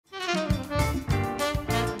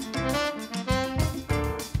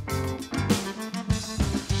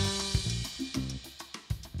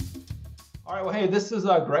right. Well, hey, this is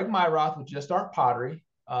Greg Myroth with Just Art Pottery.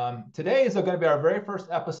 Today is going to be our very first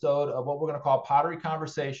episode of what we're going to call Pottery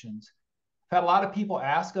Conversations. I've had a lot of people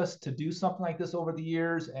ask us to do something like this over the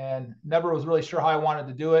years and never was really sure how I wanted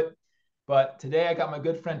to do it. But today I got my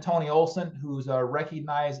good friend Tony Olsen, who's a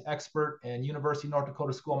recognized expert in University of North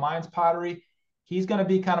Dakota School of Mines pottery. He's going to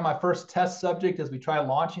be kind of my first test subject as we try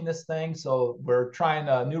launching this thing. So we're trying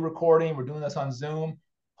a new recording. We're doing this on Zoom.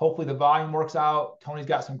 Hopefully the volume works out. Tony's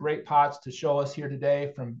got some great pots to show us here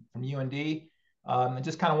today from UND. And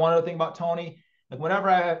just kind of one other thing about Tony, like whenever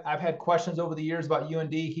I've had questions over the years about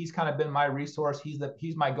UND, he's kind of been my resource.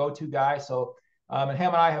 He's my go-to guy. So and him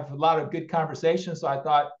and I have a lot of good conversations. So I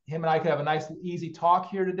thought him and I could have a nice, easy talk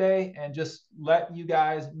here today and just let you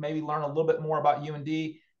guys maybe learn a little bit more about UND.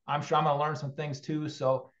 I'm sure I'm going to learn some things too.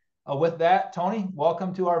 So with that, Tony,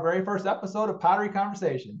 welcome to our very first episode of Pottery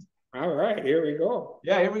Conversations. All right, here we go.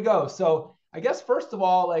 Yeah, here we go. So I guess first of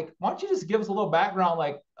all, like, why don't you just give us a little background?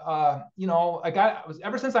 Like, I was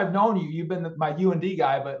ever since I've known you, you've been my UND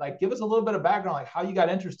guy, but like, give us a little bit of background, like how you got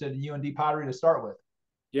interested in UND pottery to start with.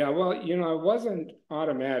 Yeah, well, it wasn't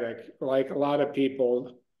automatic. Like a lot of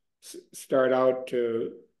people start out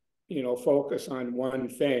to, focus on one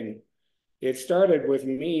thing. It started with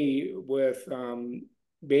me with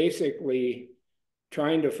basically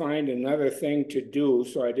trying to find another thing to do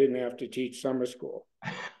so I didn't have to teach summer school.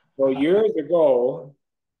 So years ago,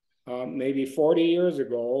 maybe 40 years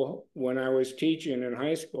ago, when I was teaching in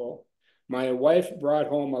high school, my wife brought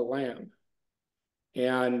home a lamb.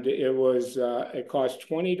 And it cost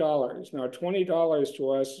 $20. Now, $20 to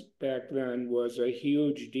us back then was a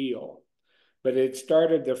huge deal, but it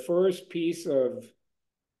started the first the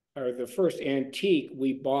first antique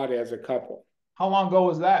we bought as a couple. How long ago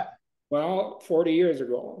was that? Well, 40 years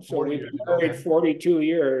ago. So 40 we've years been ago. married 42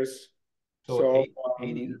 years. So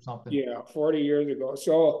 80s or something. Yeah, 40 years ago.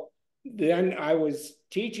 So then I was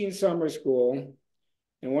teaching summer school,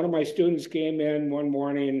 and one of my students came in one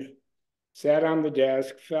morning, sat on the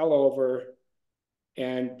desk, fell over,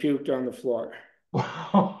 and puked on the floor.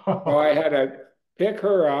 So I had to pick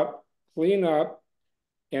her up, clean up,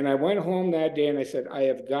 and I went home that day and I said, I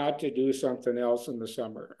have got to do something else in the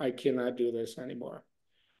summer. I cannot do this anymore.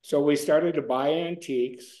 So we started to buy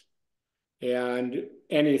antiques and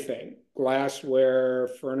anything, glassware,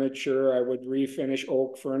 furniture. I would refinish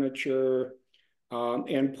oak furniture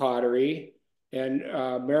and pottery. And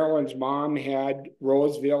Marilyn's mom had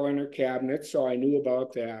Roseville in her cabinet, so I knew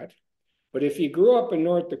about that. But if you grew up in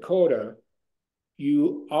North Dakota,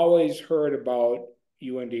 you always heard about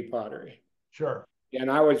UND Pottery. Sure. And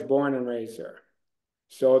I was born and raised there.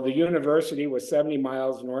 So the university was 70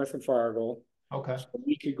 miles north of Fargo. Okay. So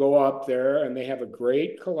we could go up there, and they have a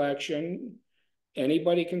great collection.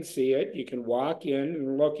 Anybody can see it. You can walk in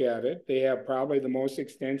and look at it. They have probably the most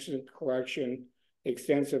extensive collection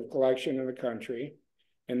in the country,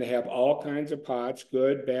 and they have all kinds of pots,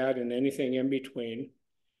 good, bad, and anything in between.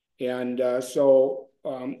 And so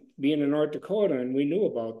being in North Dakota, and we knew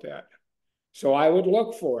about that. So I would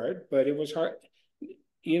look for it, but it was hard.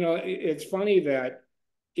 It's funny that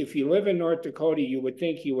if you live in North Dakota, you would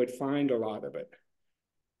think you would find a lot of it.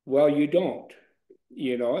 Well, you don't.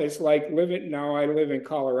 It's like I live in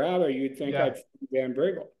Colorado, you'd think I'd find Van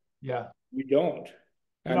Briggle. Yeah. You don't.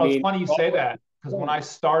 It's funny you say that, because when I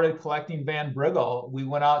started collecting Van Briggle, we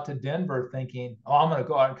went out to Denver thinking, oh, I'm going to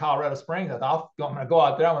go out in Colorado Springs. I'm going to go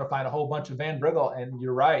out there. I'm going to find a whole bunch of Van Briggle. And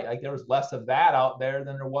you're right. Like there was less of that out there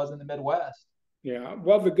than there was in the Midwest. Yeah.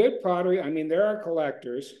 Well, the good pottery, there are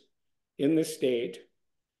collectors in the state,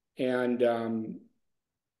 and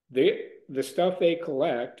the stuff they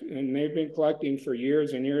collect, and they've been collecting for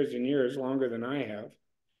years and years and years, longer than I have,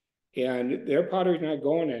 and their pottery's not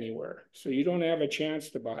going anywhere. So you don't have a chance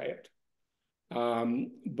to buy it.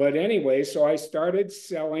 But anyway, so I started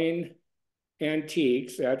selling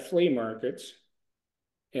antiques at flea markets,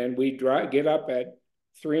 and we get up at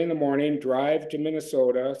 3 a.m, drive to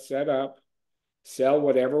Minnesota, set up, sell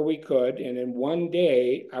whatever we could. And in one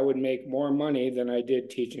day, I would make more money than I did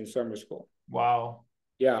teaching summer school. Wow.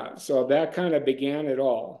 Yeah. So that kind of began it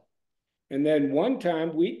all. And then one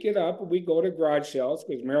time we'd get up and we'd go to garage sales,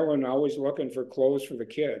 because Marilyn always looking for clothes for the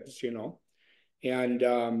kids, And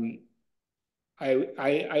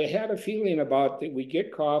I had a feeling about that. We'd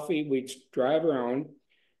get coffee, we'd drive around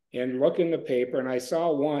and look in the paper, and I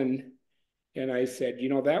saw one, and I said,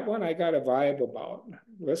 that one I got a vibe about.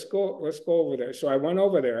 Let's go over there. So I went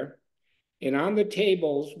over there, and on the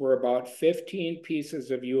tables were about 15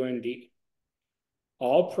 pieces of UND,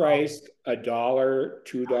 all priced $1,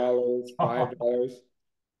 $2, $5.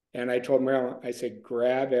 And I told Marilyn, I said,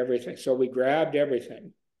 grab everything. So we grabbed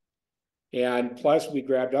everything. And plus we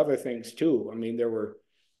grabbed other things too. I mean, there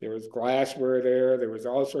was glassware there, there was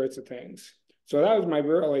all sorts of things. So that was my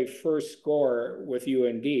really first score with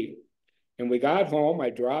UND. And we got home, I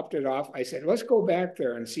dropped it off. I said, let's go back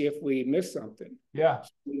there and see if we missed something. Yeah. So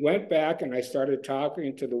we went back and I started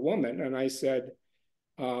talking to the woman and I said,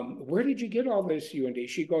 where did you get all this UND?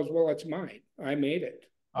 She goes, well, it's mine. I made it.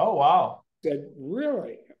 Oh, wow. I said,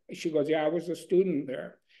 really? She goes, yeah, I was a student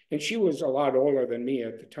there. And she was a lot older than me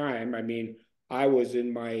at the time. I mean, I was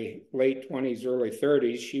in my late 20s, early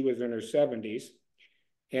 30s. She was in her 70s.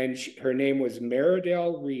 And her name was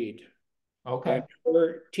Meridell Reed. Okay. And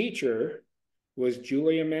her teacher was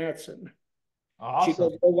Julia Matson. She Awesome.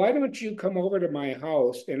 goes, well, why don't you come over to my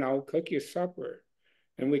house and I'll cook you supper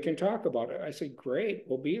and we can talk about it. I said, great,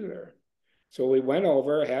 we'll be there. So we went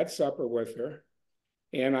over, had supper with her,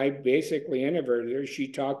 and I basically interviewed her.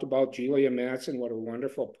 She talked about Julia Matson, what a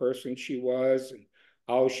wonderful person she was, and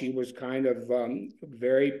how she was kind of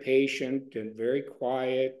very patient and very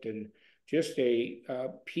quiet and just a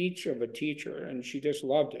peach of a teacher, and she just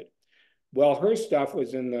loved it. Well, her stuff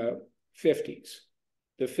was in the 50s,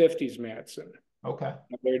 the 50s Matson. Okay.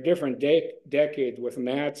 There are different decades with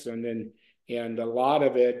Matson, and a lot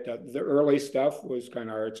of it, the early stuff was kind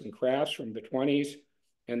of arts and crafts from the 20s,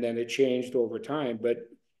 and then it changed over time. But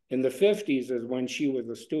in the 50s is when she was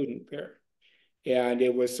a student there. And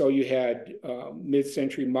it was, so you had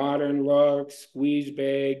mid-century modern look, squeeze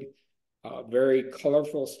bag, very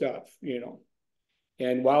colorful stuff, you know.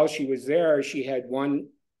 And while she was there, she had one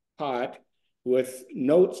pot with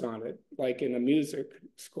notes on it, like in a music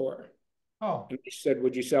score. Oh, And she said,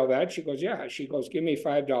 would you sell that? She goes, yeah. She goes, give me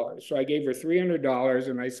 $5. So I gave her $300.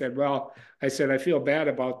 And I said, well, I said, I feel bad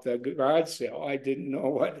about the garage sale. I didn't know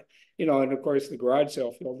what, you know, and of course the garage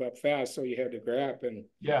sale filled up fast. So you had to grab. And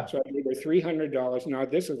yeah. so I gave her $300. Now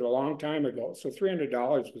this is a long time ago. So $300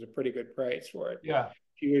 was a pretty good price for it. Yeah.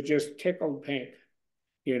 She was just tickled pink,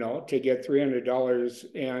 you know, to get $300.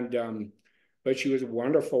 And, but she was a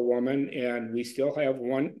wonderful woman. And we still have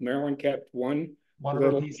one, Marilyn kept one One of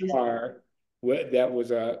her little pieces. jar that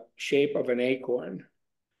was a shape of an acorn,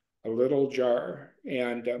 a little jar.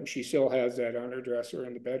 And she still has that on her dresser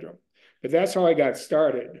in the bedroom. But that's how I got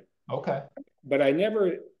started. Okay. But I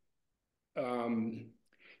never,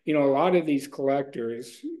 you know, a lot of these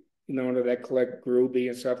collectors, you know, that collect Groovy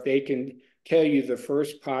and stuff, they can tell you the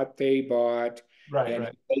first pot they bought Right. and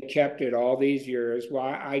Right. they kept it all these years. Well,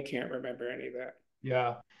 I can't remember any of that.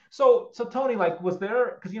 Yeah. So Tony, like, was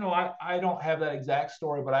there, because I don't have that exact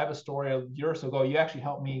story, but I have a story a year or so ago. You actually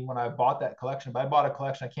helped me when I bought that collection. But I bought a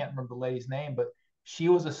collection. I can't remember the lady's name, but she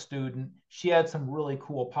was a student. She had some really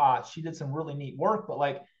cool pots. She did some really neat work. But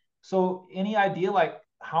like, so any idea like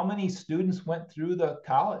how many students went through the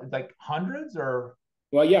college? Like hundreds or?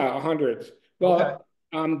 Well, yeah, hundreds. Okay.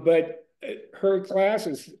 Well, but her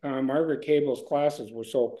classes, Margaret Cable's classes were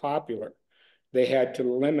so popular, they had to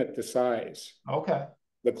limit the size, Okay.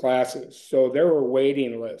 the classes. So there were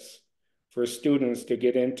waiting lists for students to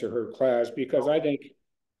get into her class because I Okay. think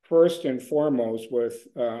first and foremost with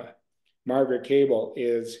Margaret Cable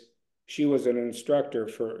is she was an instructor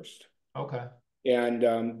first. Okay.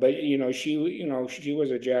 And but she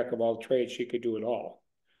was a jack of all trades. She could do it all.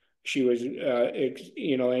 She was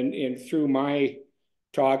and through my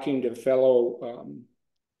talking to fellow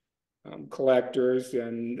collectors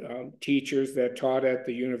and teachers that taught at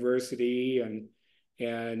the university, and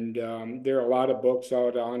there are a lot of books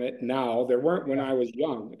out on it now. There weren't when Yeah. I was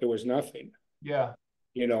young. There was nothing. Yeah.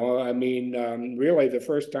 You know, I mean, really, the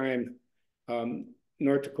first time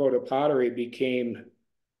North Dakota pottery became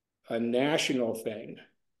a national thing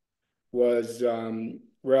was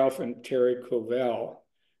Ralph and Terry Covell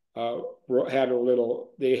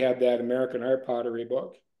they had that American Art Pottery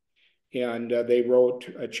book, and they wrote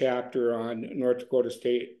a chapter on North Dakota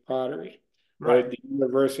State pottery, or Right. the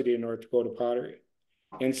University of North Dakota pottery.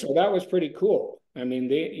 And so that was pretty cool. I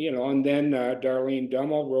mean, and then Darlene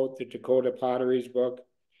Dummel wrote the Dakota Potteries book,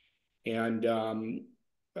 and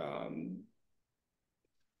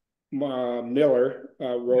Miller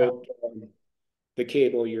Yeah. wrote The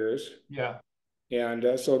Cable Years. Yeah.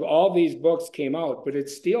 And so all these books came out, but it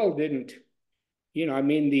still didn't, I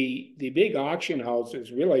mean, the big auction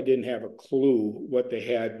houses really didn't have a clue what they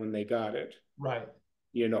had when they got it. Right.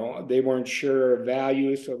 They weren't sure of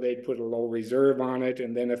value, so they'd put a low reserve on it.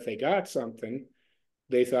 And then if they got something,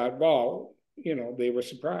 they thought, well, they were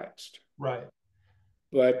surprised. Right.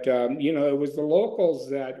 But, it was the locals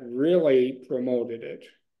that really promoted it,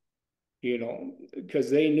 because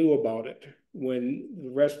they knew about it when the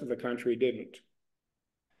rest of the country didn't.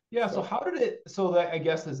 Yeah. So how did it, so that I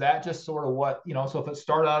guess, is that just sort of what, so if it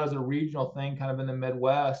started out as a regional thing kind of in the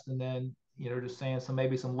Midwest and then just saying some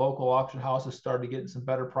maybe some local auction houses started getting some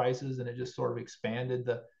better prices, and it just sort of expanded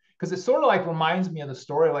because it sort of like reminds me of the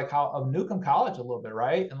story like how of Newcomb College a little bit,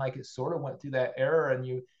 right? And like it sort of went through that era,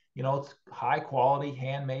 and it's high quality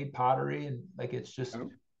handmade pottery, and like it's just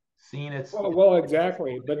seen its well,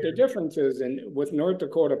 exactly. But the difference is with North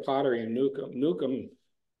Dakota Pottery and Newcomb,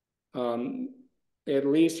 at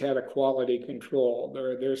least had a quality control.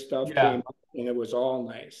 Their stuff came up and it was all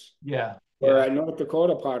nice. Yeah. Where at North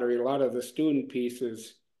Dakota Pottery, a lot of the student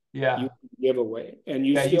pieces you give away, and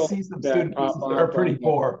you still see some that student pop pieces that are up pretty on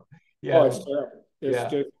poor. Oh, it's terrible. It's Yeah.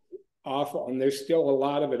 just awful, and there's still a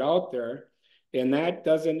lot of it out there, and that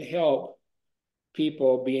doesn't help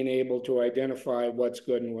people being able to identify what's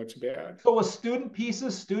good and what's bad. So with student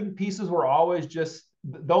pieces were always just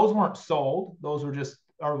those weren't sold. Those were just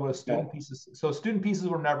or was student pieces. So student pieces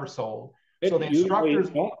were never sold. So the instructors.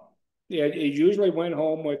 It usually went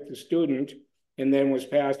home with the student and then was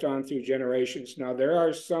passed on through generations. Now there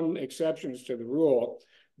are some exceptions to the rule,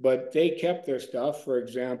 but they kept their stuff. For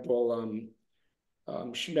example,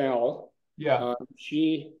 Schnell,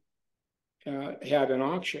 she had an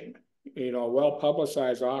auction,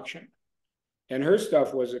 well-publicized auction, and her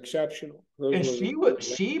stuff was exceptional. And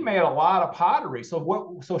she made a lot of pottery.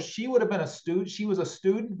 So she would have been a student. She was a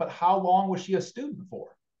student, but how long was she a student for?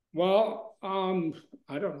 Well,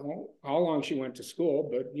 I don't know how long she went to school,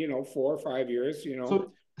 but 4 or 5 years.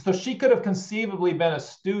 So she could have conceivably been a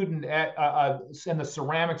student in the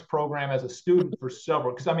ceramics program as a student for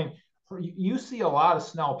several. Because I mean, you see a lot of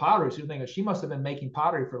Snell pottery. So you're thinking she must have been making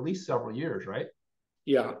pottery for at least several years, right?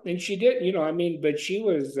 Yeah, and she did. But she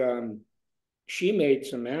was. She made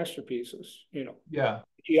some masterpieces. Yeah.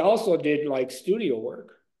 She also did like studio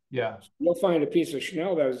work. Yeah. You'll find a piece of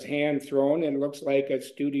Schnell that was hand thrown and looks like a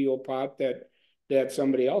studio pot that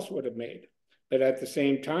somebody else would have made. But at the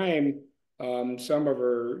same time, some of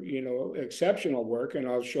her, exceptional work, and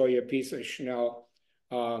I'll show you a piece of Schnell.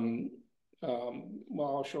 I'll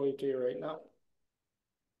show it to you right now.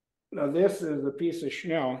 Now this is a piece of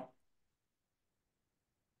Schnell.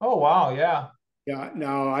 Oh, wow. Yeah. Yeah.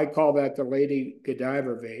 Now I call that the Lady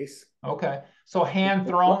Godiva vase. Okay. So hand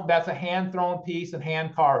thrown, that's a hand thrown piece and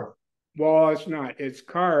hand carved. Well, it's not. It's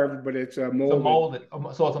carved, but it's a molded.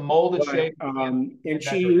 So it's a molded shape. And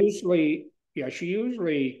she usually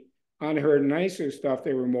on her nicer stuff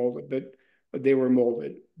they were molded, but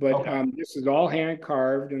this is all hand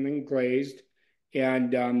carved and then glazed,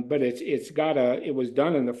 and but it was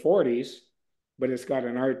done in the 40s, but it's got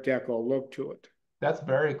an Art Deco look to it. That's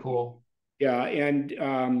very cool. Yeah, and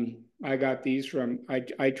I got these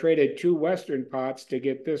I traded 2 Western pots to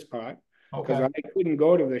get this pot. Because I couldn't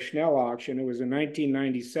go to the Schnell auction. It was in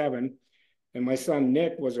 1997, and my son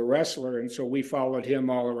Nick was a wrestler, and so we followed him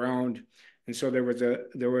all around. And so there was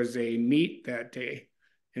a meet that day,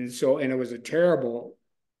 and it was a terrible.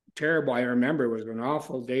 I remember it was an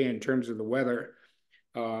awful day in terms of the weather,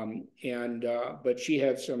 but she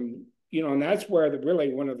had some, and that's where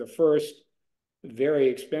really one of the first very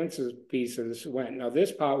expensive pieces went. Now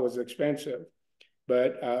this pot was expensive,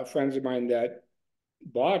 but friends of mine that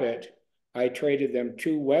bought it. I traded them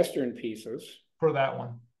 2 Western pieces for that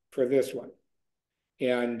one, for this one,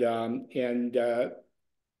 and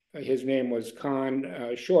his name was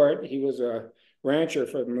Con Short. He was a rancher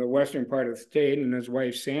from the western part of the state, and his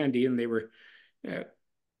wife Sandy, and they were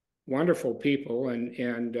wonderful people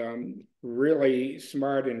and really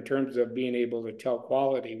smart in terms of being able to tell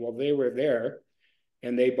quality. Well, they were there,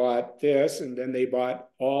 and they bought this, and then they bought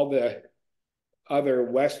all the other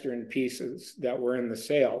Western pieces that were in the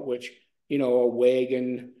sale, which. A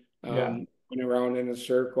wagon went around in a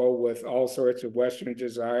circle with all sorts of Western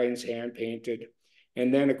designs, hand painted.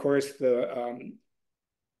 And then, of course, at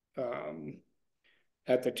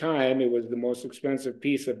the time, it was the most expensive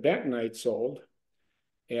piece of bentonite sold.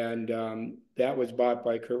 And that was bought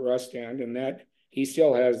by Kurt Rustand. And that he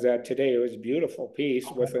still has that today. It was a beautiful piece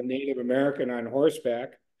with a Native American on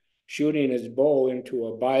horseback shooting his bow into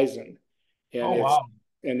a bison. And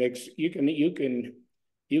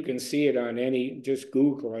you can see it on just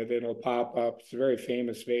Google it, it'll pop up. It's a very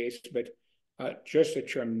famous vase, but just a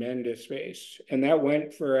tremendous vase. And that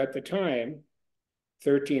went for, at the time,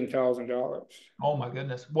 $13,000. Oh my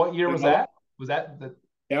goodness. What year was that? That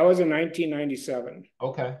was in 1997.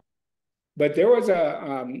 Okay. But there was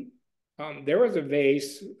a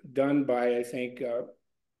vase done by, I think,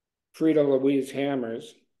 Frida Louise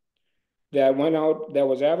Hammers that went out, that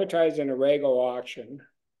was advertised in a Rego auction.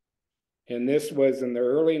 And this was in the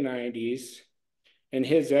early 90s, and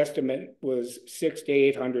his estimate was $600 to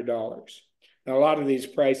 $800. Now, a lot of these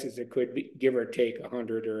prices, it could be give or take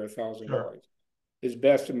 $100 or $1,000. Is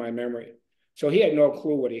best in my memory. So he had no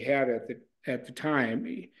clue what he had at the time,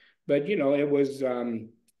 but you know, it was, and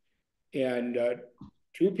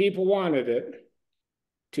two people wanted it.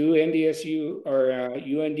 Two NDSU or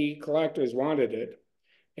UND collectors wanted it,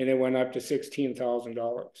 and it went up to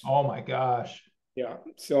 $16,000. Oh my gosh. Yeah.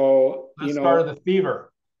 So, That you know, started the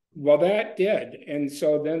fever. well, that did. And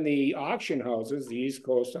so then the auction houses, the East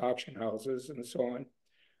Coast auction houses and so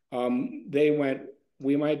on, they went,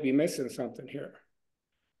 we might be missing something here.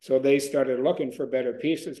 So they started looking for better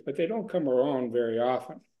pieces, but they don't come around very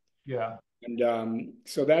often. Yeah. And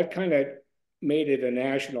so that kind of made it a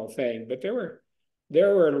national thing. But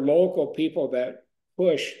there were local people that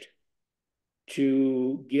pushed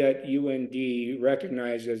to get UND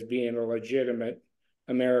recognized as being a legitimate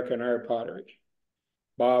American art pottery.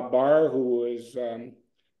 Bob Barr, whose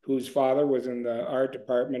father was in the art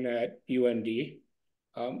department at UND,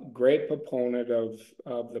 great proponent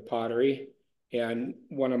of the pottery, and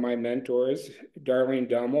one of my mentors, Darlene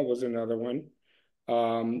Dummel, was another one.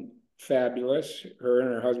 Fabulous. Her and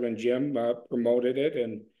her husband Jim promoted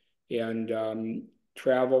it and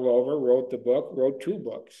traveled over, wrote two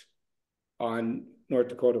books on North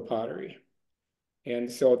Dakota pottery.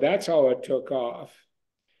 And so that's how it took off.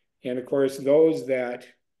 And of course, there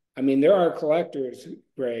are collectors,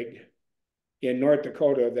 Greg, in North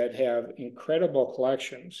Dakota that have incredible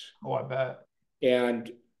collections. Oh, I bet.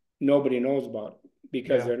 And nobody knows about it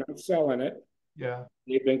because they're not selling it. Yeah.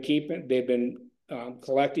 They've been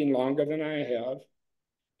collecting longer than I have,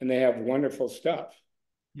 and they have wonderful stuff.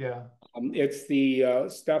 Yeah. It's the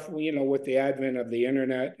stuff, you know, with the advent of the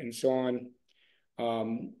internet and so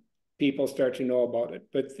on, people start to know about it.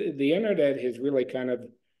 But the internet has really kind of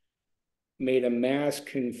made a mass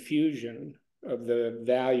confusion of the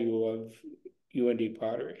value of UND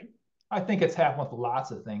pottery. I think it's happened with lots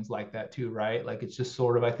of things like that too, right? Like it's just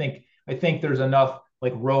sort of, I think there's enough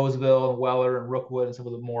like Roseville and Weller and Rookwood and some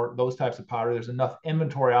of the more those types of pottery. There's enough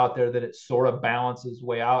inventory out there that it sort of balances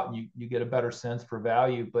way out, and you get a better sense for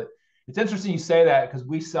value. But it's interesting you say that because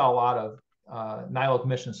we sell a lot of Nilo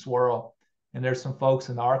Commission swirl, and there's some folks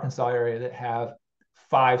in the Arkansas area that have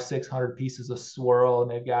 500-600 pieces of swirl, and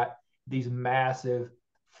they've got these massive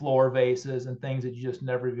floor vases and things that you just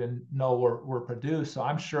never even know were produced. So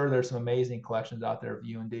I'm sure there's some amazing collections out there of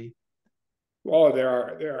UND. Oh, there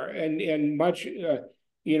are, and much,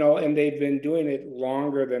 you know, and they've been doing it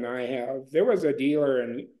longer than I have. There was a dealer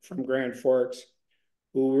from Grand Forks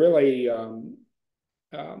who really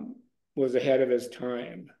was ahead of his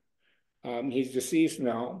time. He's deceased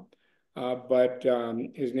now, but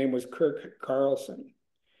his name was Kirk Carlson,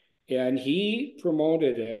 and he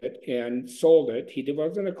promoted it and sold it. He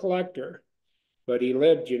wasn't a collector, but he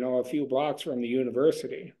lived, you know, a few blocks from the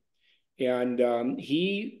university, and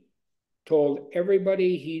he told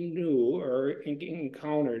everybody he knew or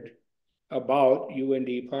encountered about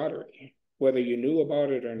UND pottery, whether you knew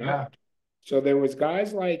about it or not. Yeah. So there was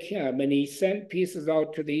guys like him, and he sent pieces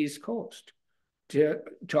out to the East Coast to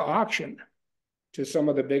auction to some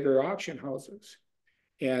of the bigger auction houses.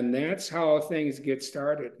 And that's how things get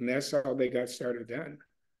started. And that's how they got started then.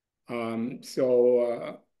 Yeah,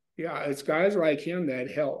 it's guys like him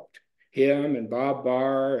that helped him and Bob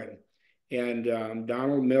Barr and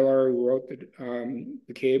Donald Miller, who wrote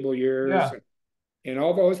the Cable Years, Yeah. and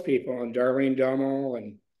all those people, and Darlene Dummel,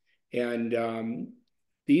 and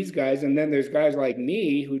these guys. And then there's guys like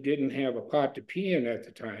me who didn't have a pot to pee in at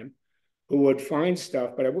the time, who would find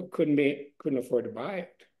stuff, but I couldn't afford to buy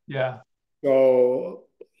it. Yeah. So,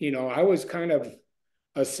 you know, I was kind of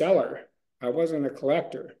a seller. I wasn't a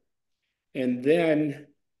collector. And then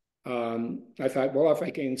I thought, well, if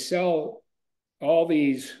I can sell all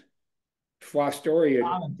these Fostoria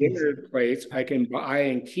dinner plates, I can buy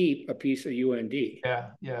and keep a piece of UND. Yeah.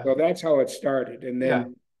 Yeah. So that's how it started. And Yeah.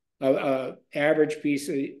 then a average piece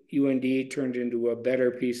of UND turned into a better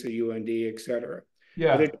piece of UND, et cetera.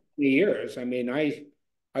 Yeah. But it took me years. I mean, I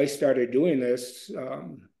started doing this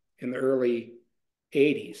in the early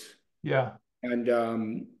 80s. Yeah. And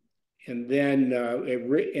then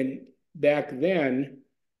and back then,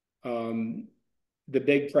 the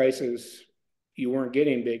big prices, you weren't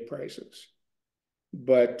getting big prices.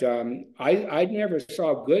 But I never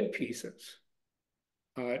saw good pieces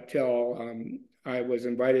till I was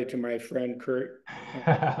invited to my friend Kurt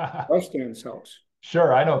Westand's house.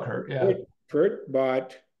 Sure, I know Kurt. Yeah. Kurt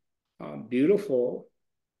bought beautiful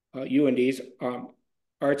UND's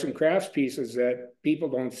arts and crafts pieces that people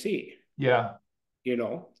don't see. Yeah. You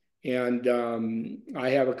know, and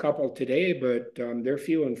I have a couple today, but they're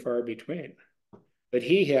few and far between. But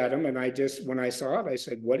he had them, and when I saw it, I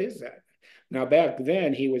said, "What is that?" Now back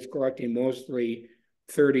then, he was collecting mostly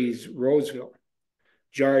 30s Roseville,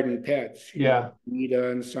 Jarden pets, Yeah.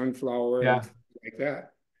 Nita and Sunflower and Yeah. things like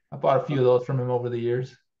that. I bought a few of those from him over the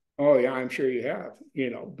years. Oh yeah, I'm sure you have,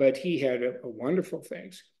 but he had a wonderful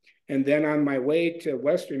things. And then on my way to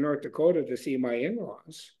Western North Dakota to see my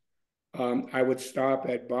in-laws, I would stop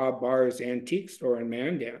at Bob Barr's antique store in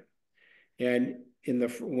Mandan. And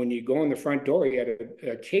when you go in the front door, he had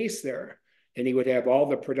a case there, and he would have all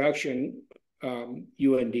the production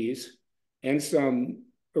UNDs and some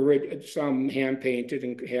hand painted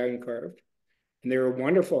and hand carved, and they were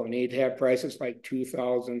wonderful. And he'd have prices like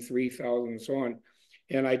 2,000, 3,000, and so on.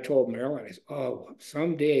 And I told Marilyn, I said, "Oh,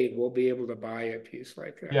 someday we'll be able to buy a piece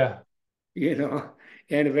like that." Yeah.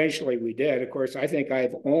 And eventually we did. Of course, I think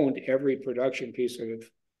I've owned every production piece of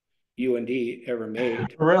UND ever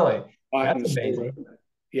made. Really? Bought That's and sold it. amazing.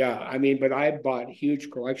 Yeah, I mean, but I bought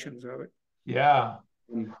huge collections of it. Yeah.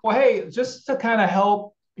 Um, Well, hey, just to kind of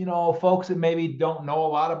help, folks that maybe don't know a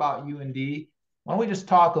lot about UND, why don't we just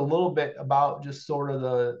talk a little bit about just sort of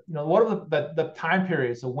what are the time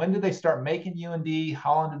periods? So when did they start making UND?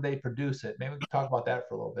 How long did they produce it? Maybe we can talk about that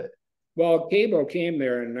for a little bit. well, Cable came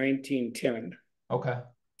there in 1910 Okay.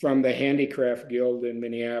 from the Handicraft Guild in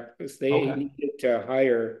Minneapolis. Okay. They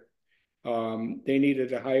needed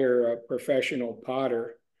to hire a professional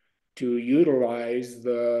potter to utilize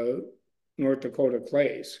the North Dakota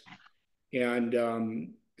clays. And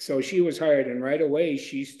so she was hired, and right away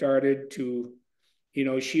she started to,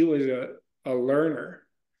 she was a learner.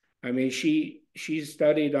 I mean, she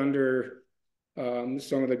studied under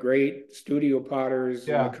some of the great studio potters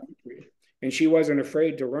in the Yeah. country, and she wasn't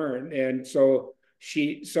afraid to learn. And so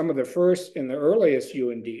some of the first and the earliest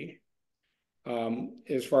UND,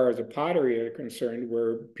 as far as the pottery are concerned,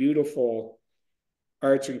 were beautiful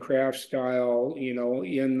arts and crafts style,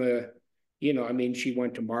 I mean, she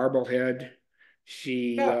went to Marblehead.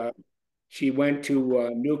 She Yeah. uh, she went to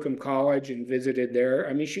Newcomb College and visited there.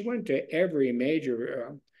 I mean, she went to every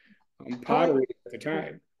major Tony, pottery at the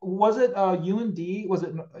time. was it UND? Was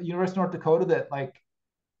it University of North Dakota that like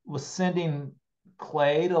was sending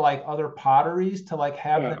clay to like other potteries to like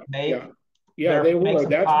have Yeah, them yeah, make yeah. They make were.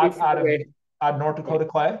 some pots out of North Dakota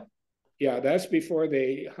clay? Yeah, that's before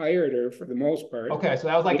they hired her for the most part. Okay, so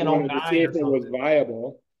that was like They in wanted to see '09 if or it was something.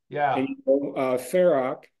 viable. And Yeah.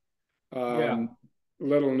 Farrock, Yeah.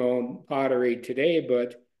 little known pottery today,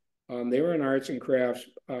 but they were an arts and crafts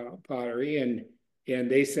pottery, and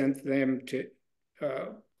they sent them to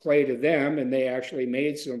uh, play to them, and they actually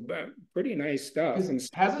made some pretty nice stuff Because and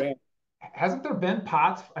sent back. hasn't there been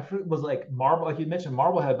pots? I forget, it was like marble, like you mentioned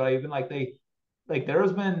Marblehead, but even like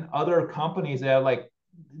there's been other companies that have like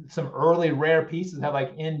some early rare pieces that have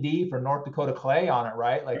like ND for North Dakota clay on it,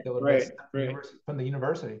 right? Like that would have been Right, sent right, from the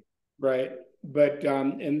university. right. But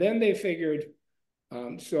and then they figured,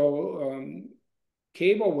 so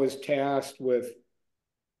Cable was tasked with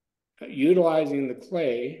utilizing the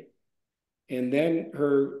clay, and then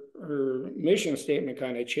her mission statement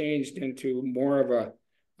kind of changed into more of a,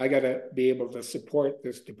 I got to be able to support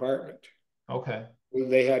this department. Okay.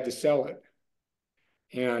 They had to sell it,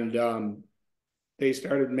 and they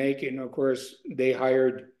started making. Of course, they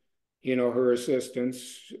hired, her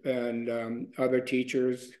assistants and other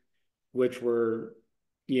teachers, which were,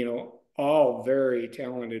 all very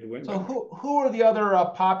talented So women. who are the other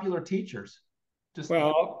popular teachers? Just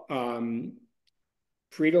Well,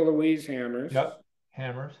 Frida Louise Hammers, yep,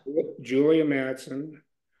 hammers. Julia Matson,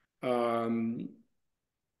 um,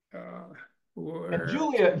 And where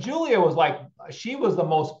Julia was like she was the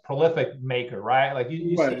most prolific maker, right? Like you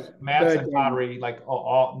see was, but Matson pottery, like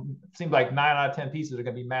all seems like 9 out of 10 pieces are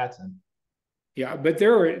gonna be Matson. yeah, but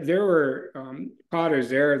there were potters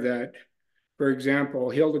there that, for example,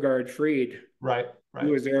 Hildegard Fried, Right, he right.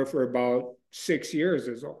 was there for about 6 years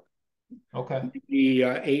as well. Okay, Maybe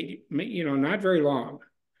 8, not very long.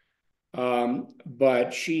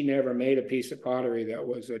 But she never made a piece of pottery that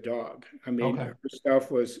was a dog. I mean, okay. her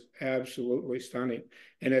stuff was absolutely stunning,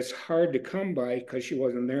 and it's hard to come by because she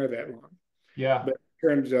wasn't there that long. Yeah. But in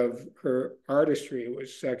terms of her artistry, it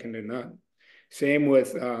was second to none. Same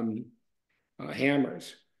with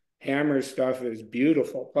Hammers. Hammers stuff is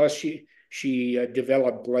beautiful. Plus, she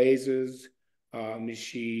developed glazes.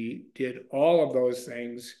 She did all of those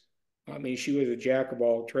things. I mean, she was a jack of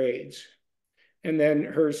all trades. And then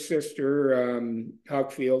her sister,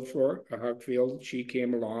 Huckfield, she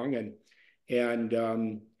came along, and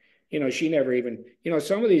she never even,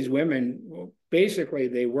 some of these women, well, basically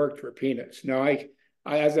they worked for peanuts. Now, I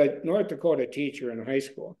as a North Dakota teacher in high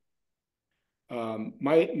school,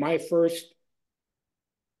 my first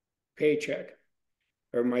paycheck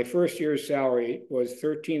or my first year's salary was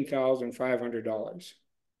 $13,500.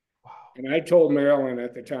 Wow. And I told Marilyn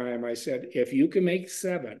at the time, I said, if you can make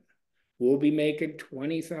 7, we'll be making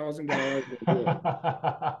 $20,000 a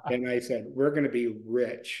year. And I said, we're going to be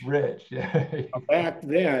rich. Rich. Yeah. Back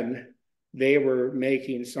then, they were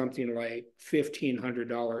making something like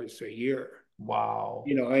 $1,500 a year. Wow.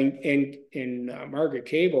 And Margaret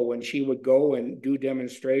Cable, when she would go and do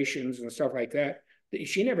demonstrations and stuff like that,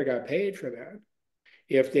 she never got paid for that.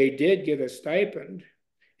 If they did get a stipend,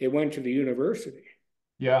 it went to the university.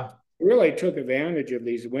 Yeah. It really took advantage of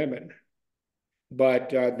these women, but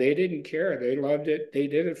they didn't care. They loved it. They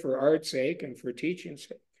did it for art's sake and for teaching's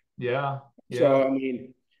sake. Yeah. Yeah. So, I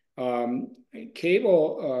mean,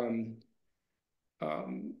 Cable,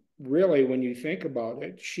 really, when you think about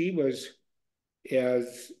it, she was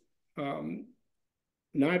as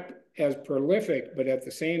not as prolific, but at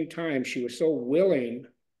the same time, she was so willing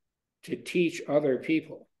to teach other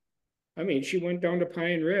people. I mean, she went down to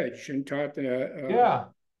Pine Ridge and taught the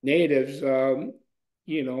natives, how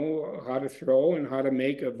to throw and how to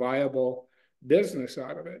make a viable business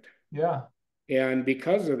out of it. Yeah. And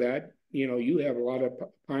because of that, you have a lot of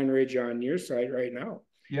Pine Ridge on your site right now.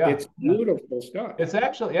 Yeah. It's beautiful stuff. It's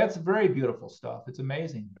actually, it's very beautiful stuff. It's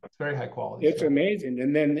amazing. It's very high quality. It's amazing.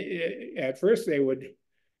 And then at first they would,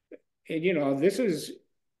 and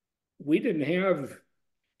we didn't have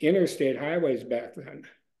interstate highways back then.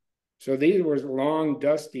 So these were long,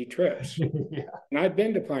 dusty trips. Yeah. And I've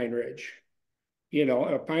been to Pine Ridge.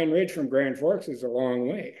 A Pine Ridge from Grand Forks is a long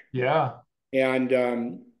way. Yeah.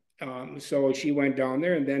 And so she went down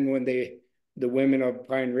there, and then when the women of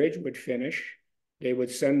Pine Ridge would finish, they would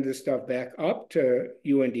send the stuff back up to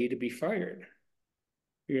UND to be fired.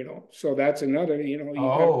 So that's another, you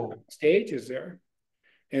got stages there.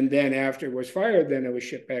 And then after it was fired, then it was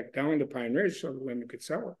shipped back down to Pine Ridge so the women could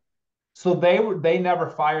sell it. So they never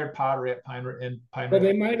fired pottery at Pine Ridge. But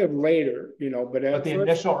they might have later, but the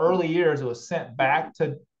initial early years, it was sent back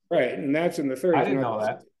to. Right, and that's in the 30s. I didn't know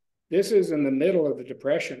that. This is in the middle of the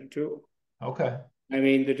Depression too. Okay. I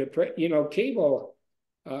mean, Cable,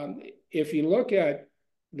 if you look at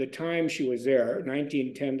the time she was there,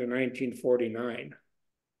 1910 to 1949,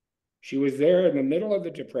 she was there in the middle of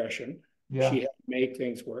the Depression. Yeah. She had to make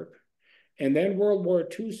things work. And then World War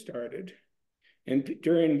II started. And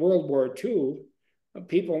during World War II,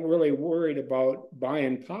 people weren't really worried about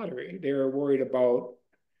buying pottery. They were worried about,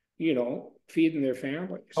 feeding their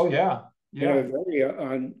families. Oh, yeah. Yeah. In a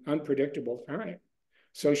very unpredictable time.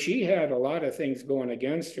 So she had a lot of things going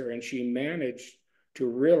against her, and she managed to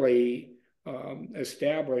really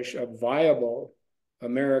establish a viable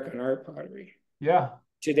American art pottery. Yeah.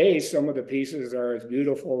 Today, some of the pieces are as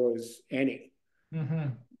beautiful as any. Mm-hmm.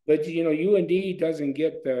 But, UND doesn't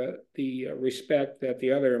get the respect that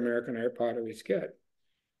the other American art potteries get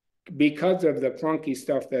because of the clunky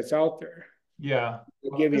stuff that's out there. Yeah.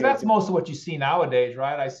 Because that's most of what you see nowadays,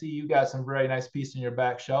 right? I see you got some very nice piece in your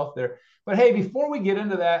back shelf there. But hey, before we get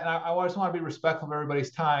into that, and I just want to be respectful of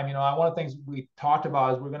everybody's time. One of the things we talked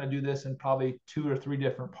about is we're going to do this in probably 2 or 3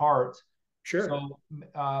 different parts. Sure. So,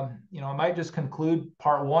 I might just conclude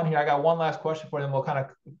part 1 here. I got one last question for you, then we'll kind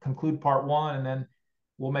of conclude part 1, and then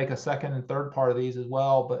we'll make a second and third part of these as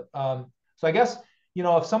well. But so I guess,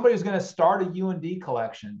 if somebody's going to start a UND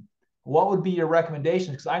collection, what would be your recommendations?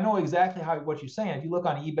 Because I know exactly what you're saying. If you look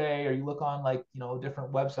on eBay or you look on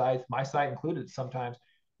different websites, my site included sometimes,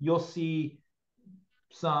 you'll see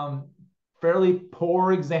some fairly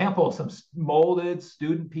poor examples, some molded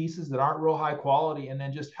student pieces that aren't real high quality, and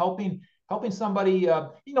then just helping somebody,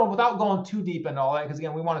 without going too deep into all that, because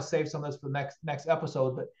again, we want to save some of this for the next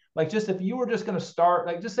episode. But like, just if you were just going to start,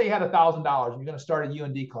 like, just say you had $1,000 and you're going to start a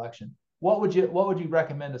UND collection, what would you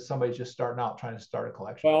recommend to somebody just starting out trying to start a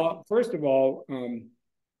collection? Well, first of all,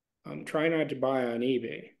 try not to buy on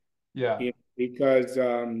eBay. Yeah. Because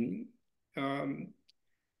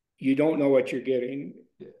you don't know what you're getting.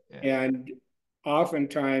 Yeah. And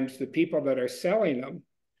oftentimes the people that are selling them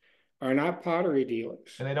are not pottery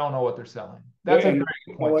dealers. And they don't know what they're selling. That's a very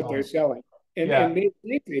good point. Know what they're selling. And they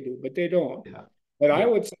think they do, but they don't. Yeah. But I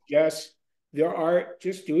would suggest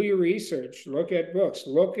just do your research, look at books,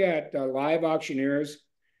 look at live auctioneers,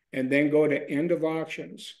 and then go to end of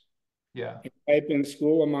auctions. Yeah. And type in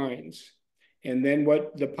School of Mines. And then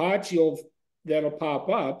what the pots that'll pop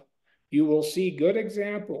up, you will see good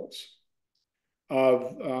examples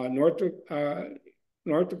of North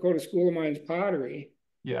Dakota School of Mines pottery.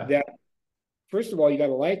 Yeah. That, first of all, you got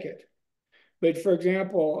to like it. But for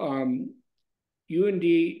example, UND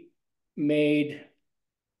made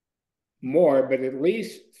more, but at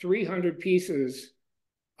least 300 pieces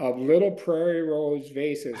of little prairie rose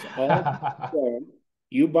vases. All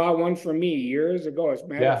you bought one from me years ago. As a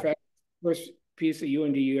matter of fact, first piece of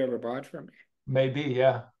UND you ever bought from me. Maybe,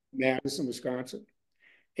 yeah. Madison, Wisconsin.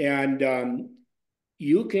 And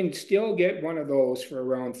you can still get one of those for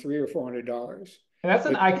around $300 or $400. And that's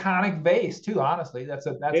an But iconic vase too, honestly. That's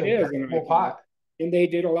a it is very an cool icon. pot. And they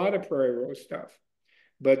did a lot of prairie rose stuff.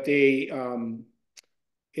 But they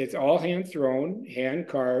it's all hand thrown, hand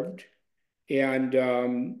carved, and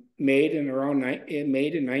made in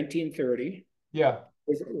 1930. Yeah.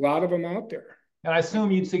 There's a lot of them out there. And I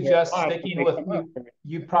assume you'd suggest sticking with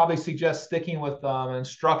you'd probably suggest sticking with an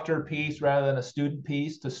instructor piece rather than a student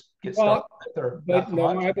piece to get started with, or not so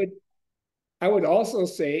no, much? I would also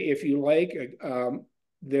say if you like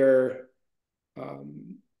their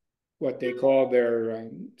what they call their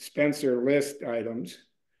Spencer list items,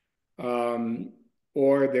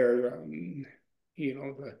 or their you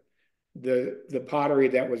know, the pottery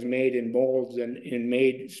that was made in molds and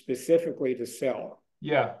made specifically to sell.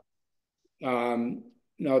 Yeah.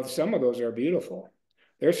 No, some of those are beautiful.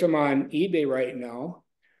 There's some on eBay right now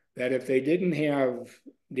that if they didn't have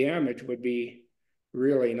damage would be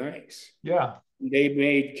really nice. Yeah. They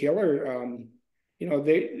made killer, you know,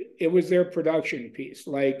 it was their production piece,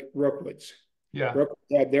 like Rookwood's. Yeah. Rookwood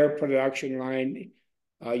had their production line.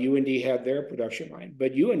 UND had their production line,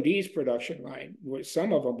 but UND's production line,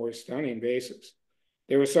 some of them were stunning vases.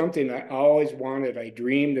 There was something I always wanted. I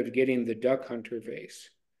dreamed of getting the duck hunter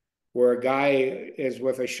vase, where a guy is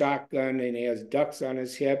with a shotgun and he has ducks on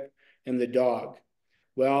his hip and the dog.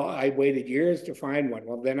 Well, I waited years to find one.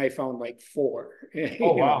 Well, then I found like 4.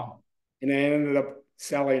 Oh, wow. And I ended up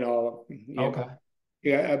selling all of them. Okay.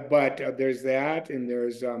 Yeah, but there's that, and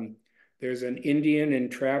there's an Indian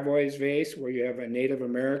and travois vase where you have a Native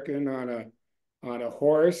American on a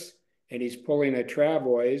horse, and he's pulling a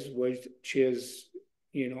travois, which is,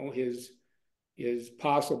 you know, his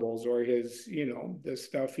possibles, or his, you know, the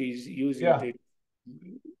stuff he's using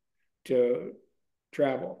to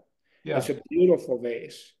travel. Yeah. It's a beautiful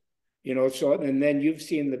vase, you know. So, and then you've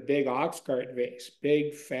seen the big ox cart vase,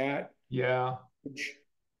 big, fat. Yeah.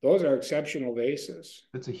 Those are exceptional vases.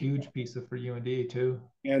 It's a huge piece for UND too.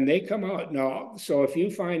 And they come out now. So if you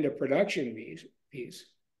find a production piece,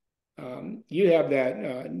 you have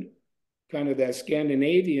that kind of that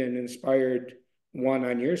Scandinavian inspired one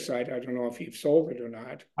on your site. I don't know if you've sold it or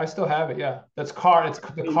not. I still have it. Yeah, that's carved. It's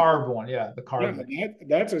the carved one. Yeah, the carved. Yeah,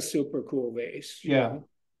 that's a super cool vase. Yeah. Know?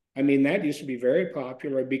 I mean, that used to be very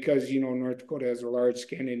popular because, you know, North Dakota has a large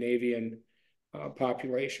Scandinavian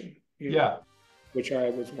population. You know, which I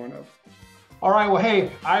was one of. All right. Well,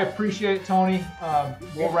 hey, I appreciate it, Tony.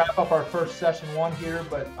 We'll wrap up our first session 1 here,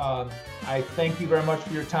 but I thank you very much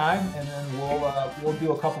for your time, and then we'll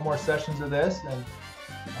do a couple more sessions of this, and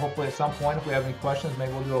hopefully at some point, if we have any questions,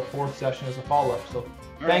 maybe we'll do a 4th session as a follow-up. So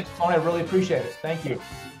thanks, Tony. I really appreciate it. Thank you.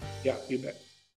 Yeah, you bet.